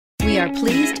are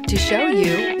pleased to show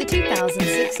you the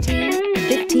 2016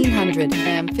 1500.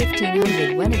 Ram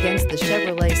 1500 went against the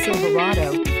Chevrolet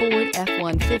Silverado, Ford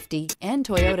F-150, and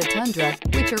Toyota Tundra,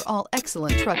 which are all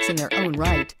excellent trucks in their own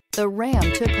right. The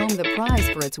Ram took home the prize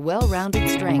for its well-rounded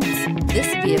strengths.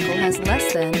 This vehicle has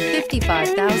less than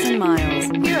 55,000 miles.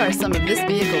 Here are some of this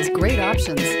vehicle's great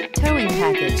options: towing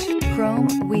package, chrome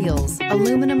wheels,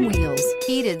 aluminum wheels,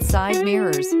 heated side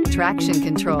mirrors, traction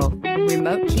control,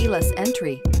 remote keyless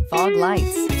entry, fog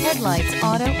lights, headlights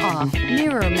auto off,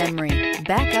 mirror memory,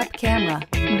 backup camera.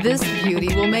 This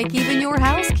beauty will make even your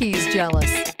house keys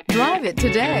jealous. Drive it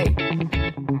today.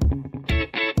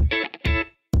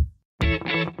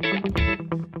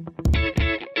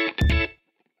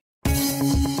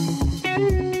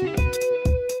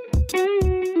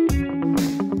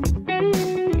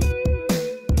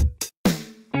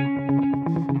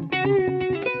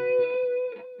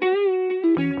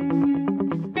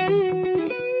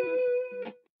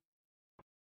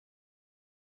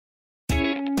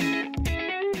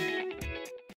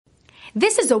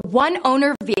 This is a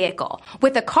one-owner vehicle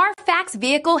with a Carfax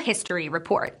Vehicle History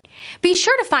Report. Be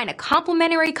sure to find a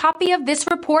complimentary copy of this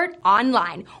report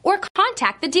online or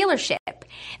contact the dealership.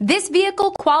 This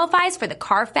vehicle qualifies for the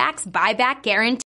Carfax Buyback Guarantee.